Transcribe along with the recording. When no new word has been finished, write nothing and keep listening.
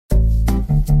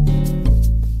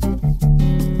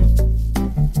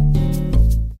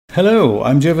Hello,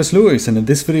 I'm Jervis Lewis, and in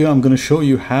this video I'm going to show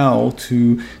you how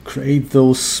to create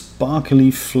those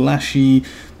sparkly, flashy,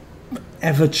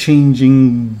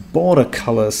 ever-changing border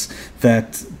colors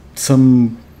that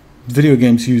some video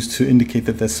games use to indicate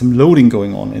that there's some loading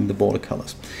going on in the border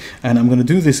colors. And I'm going to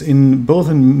do this in both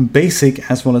in basic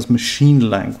as well as machine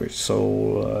language.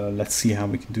 So let's see how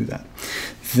we can do that.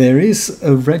 There is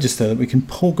a register that we can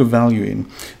poke a value in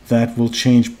that will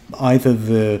change either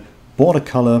the border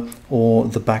color or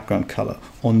the background color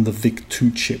on the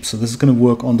VIC-2 chip. So this is going to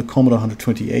work on the Commodore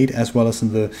 128 as well as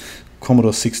in the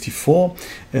Commodore 64,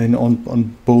 and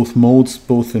on both modes,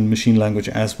 both in machine language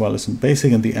as well as in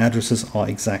basic, and the addresses are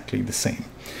exactly the same.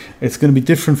 It's going to be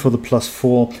different for the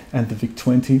 +4 and the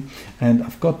VIC-20, and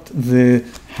I've got the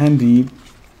handy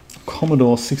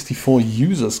Commodore 64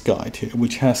 users guide here,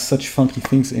 which has such funky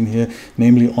things in here,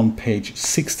 namely on page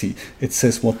 60. It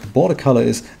says what the border color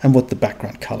is and what the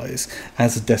background color is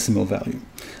as a decimal value.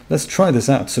 Let's try this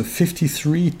out. So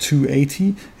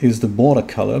 53280 is the border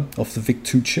color of the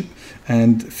VIC-2 chip,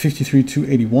 and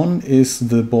 53281 is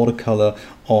the border color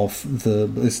of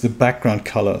the background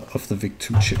color of the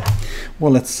VIC-2 chip.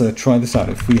 Well, let's try this out.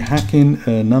 If we hack in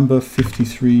a number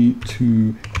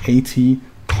 53280,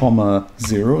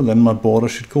 0, then my border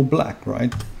should go black,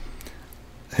 right?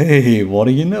 Hey, what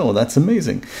do you know? That's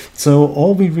amazing. So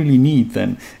all we really need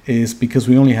then is, because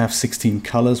we only have 16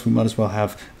 colors, we might as well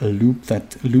have a loop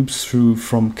that loops through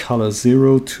from color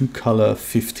 0 to color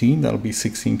 15. That'll be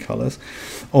 16 colors.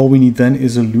 All we need then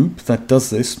is a loop that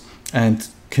does this and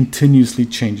continuously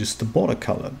changes the border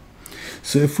color.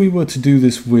 So if we were to do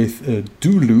this with a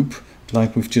do loop,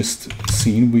 like we've just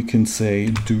seen, we can say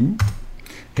do.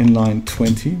 In line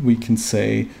 20, we can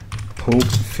say poke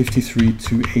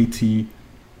 53280,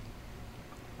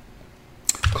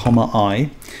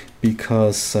 I,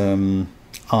 because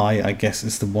I guess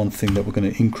is the one thing that we're going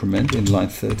to increment. In line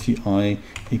 30, I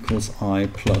equals I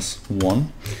plus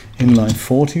 1. In line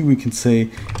 40, we can say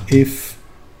if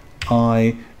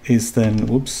I is then,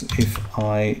 if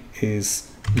I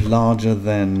is larger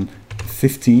than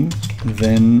 15,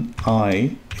 then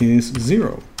I is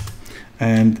 0.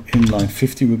 And in line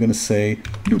 50, we're going to say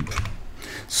loop.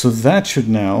 So that should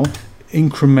now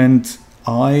increment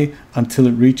I until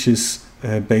it reaches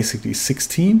basically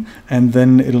 16, and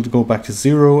then it'll go back to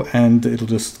 0, and it'll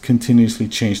just continuously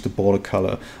change the border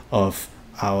color of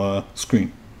our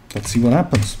screen. Let's see what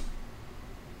happens.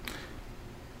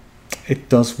 It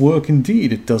does work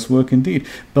indeed. It does work indeed.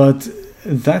 But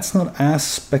that's not as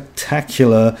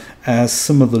spectacular as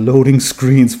some of the loading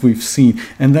screens we've seen,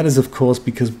 and that is of course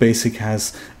because BASIC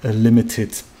has a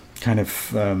limited kind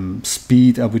of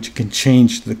speed at which you can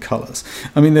change the colors.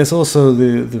 I mean, there's also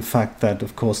the fact that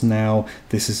of course now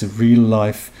this is a real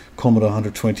life Commodore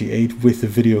 128 with a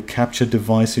video capture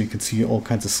device, so you can see all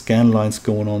kinds of scan lines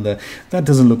going on there. That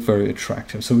doesn't look very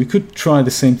attractive. So we could try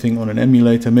the same thing on an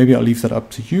emulator. Maybe I'll leave that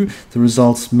up to you. The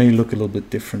results may look a little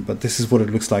bit different, but this is what it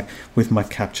looks like with my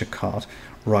capture card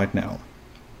right now.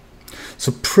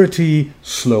 So pretty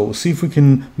slow. See if we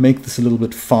can make this a little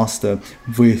bit faster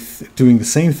with doing the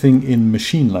same thing in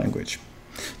machine language.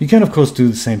 You can of course do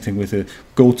the same thing with a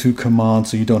goto command,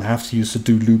 so you don't have to use the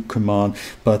do loop command,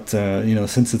 but you know,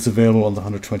 since it's available on the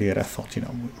 128, I thought, you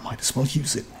know, we might as well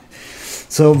use it.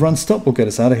 So run stop will get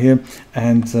us out of here,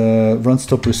 and run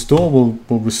stop restore will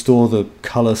restore the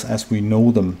colors as we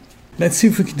know them. Let's see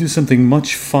if we can do something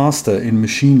much faster in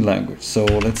machine language. So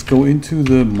let's go into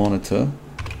the monitor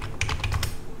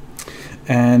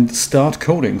and start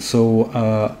coding. So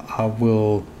I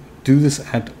will do this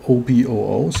at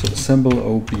OBOO, so assemble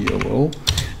OBOO,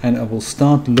 and I will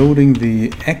start loading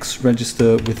the X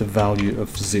register with a value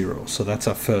of 0. So that's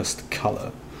our first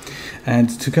color. And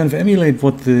to kind of emulate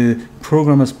what the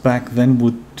programmers back then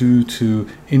would do to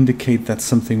indicate that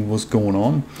something was going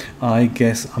on, I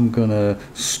guess I'm gonna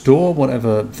store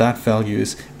whatever that value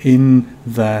is in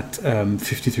that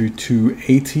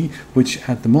 53280, which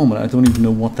at the moment I don't even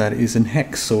know what that is in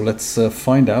hex. So let's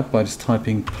find out by just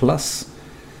typing plus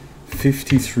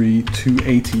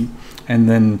 53280, and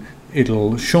then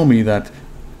it'll show me that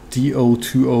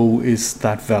D020 is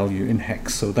that value in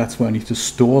hex. So that's where I need to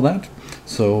store that.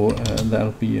 So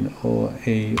that'll be in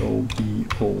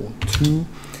AOBO2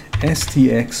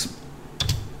 STX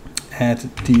at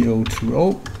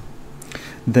D020.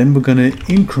 Then we're going to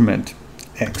increment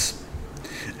X.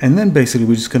 And then basically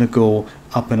we're just going to go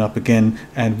up and up again,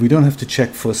 and we don't have to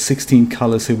check for 16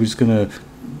 colors here. We're just going to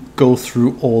go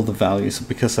through all the values,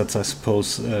 because that's, I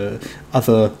suppose,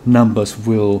 other numbers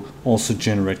will also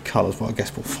generate colors. Well, I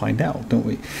guess we'll find out, don't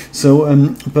we? So,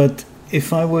 but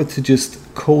if I were to just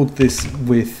code this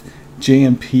with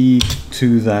JMP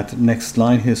to that next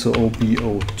line here, so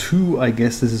OBO2, I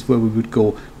guess this is where we would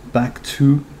go back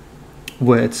to,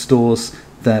 where it stores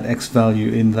that X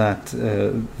value in that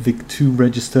VIC2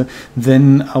 register,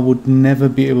 then I would never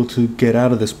be able to get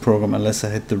out of this program unless I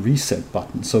hit the reset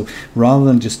button. So rather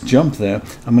than just jump there,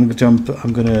 I'm going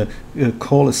to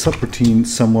call a subroutine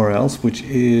somewhere else, which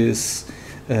is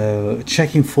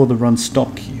checking for the run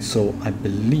stop key. So I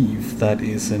believe that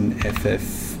is an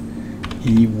FFE1.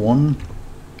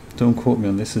 Don't quote me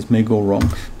on this, this may go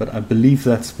wrong, but I believe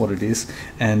that's what it is.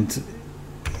 And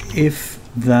if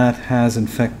that has in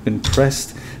fact been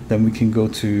pressed, then we can go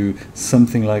to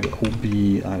something like OB,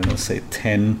 I don't know, say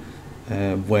 10,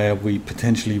 where we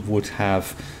potentially would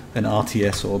have an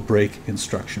RTS or a break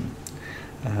instruction.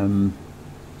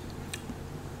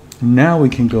 Now we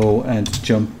can go and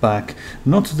jump back,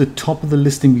 not to the top of the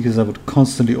listing because I would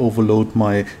constantly overload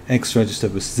my X register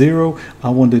with 0. I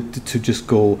wanted to just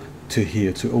go to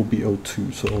here, to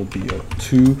OBO2, so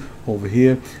OBO2 over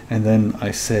here, and then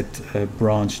I set a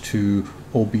branch to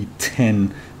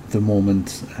OB10 the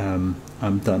moment I'm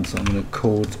done. So I'm going to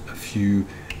code a few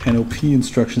NOP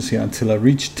instructions here until I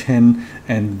reach 10,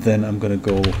 and then I'm going to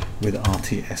go with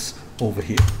RTS over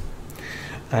here.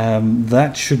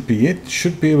 That should be it.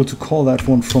 Should be able to call that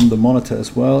one from the monitor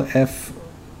as well.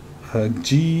 FOBOO,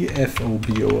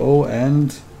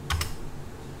 and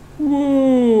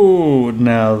whoa,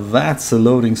 now that's a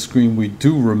loading screen we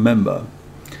do remember.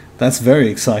 That's very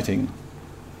exciting.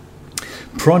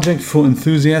 Project for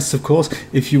enthusiasts, of course.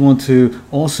 If you want to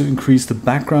also increase the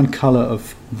background color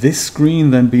of this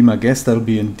screen, then be my guest. That'll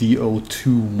be in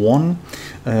DO21,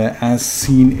 as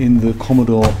seen in the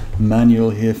Commodore manual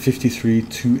here.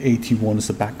 53-281 is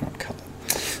the background color.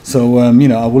 So I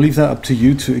will leave that up to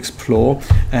you to explore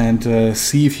and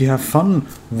see if you have fun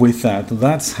with that.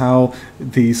 That's how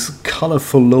these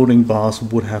colorful loading bars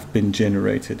would have been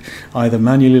generated, either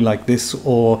manually like this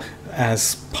or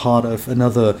as part of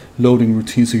another loading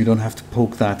routine, so you don't have to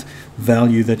poke that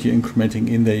value that you're incrementing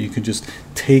in there. You can just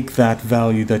take that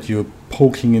value that you're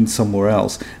poking in somewhere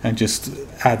else and just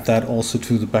add that also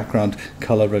to the background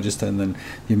color register, and then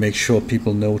you make sure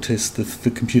people notice that the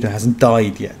computer hasn't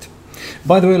died yet.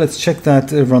 By the way, let's check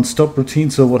that run stop routine.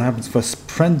 So what happens if I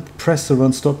press the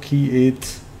run stop key?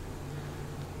 It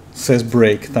says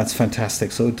break. That's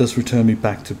fantastic. So it does return me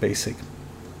back to basic.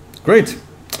 Great.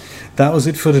 That was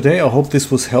it for today. I hope this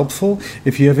was helpful.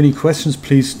 If you have any questions,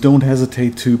 please don't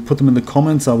hesitate to put them in the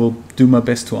comments. I will do my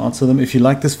best to answer them. If you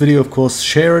like this video, of course,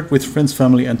 share it with friends,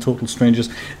 family, and total strangers.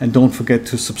 And don't forget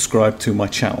to subscribe to my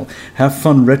channel. Have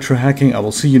fun retro hacking. I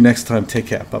will see you next time. Take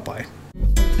care. Bye-bye.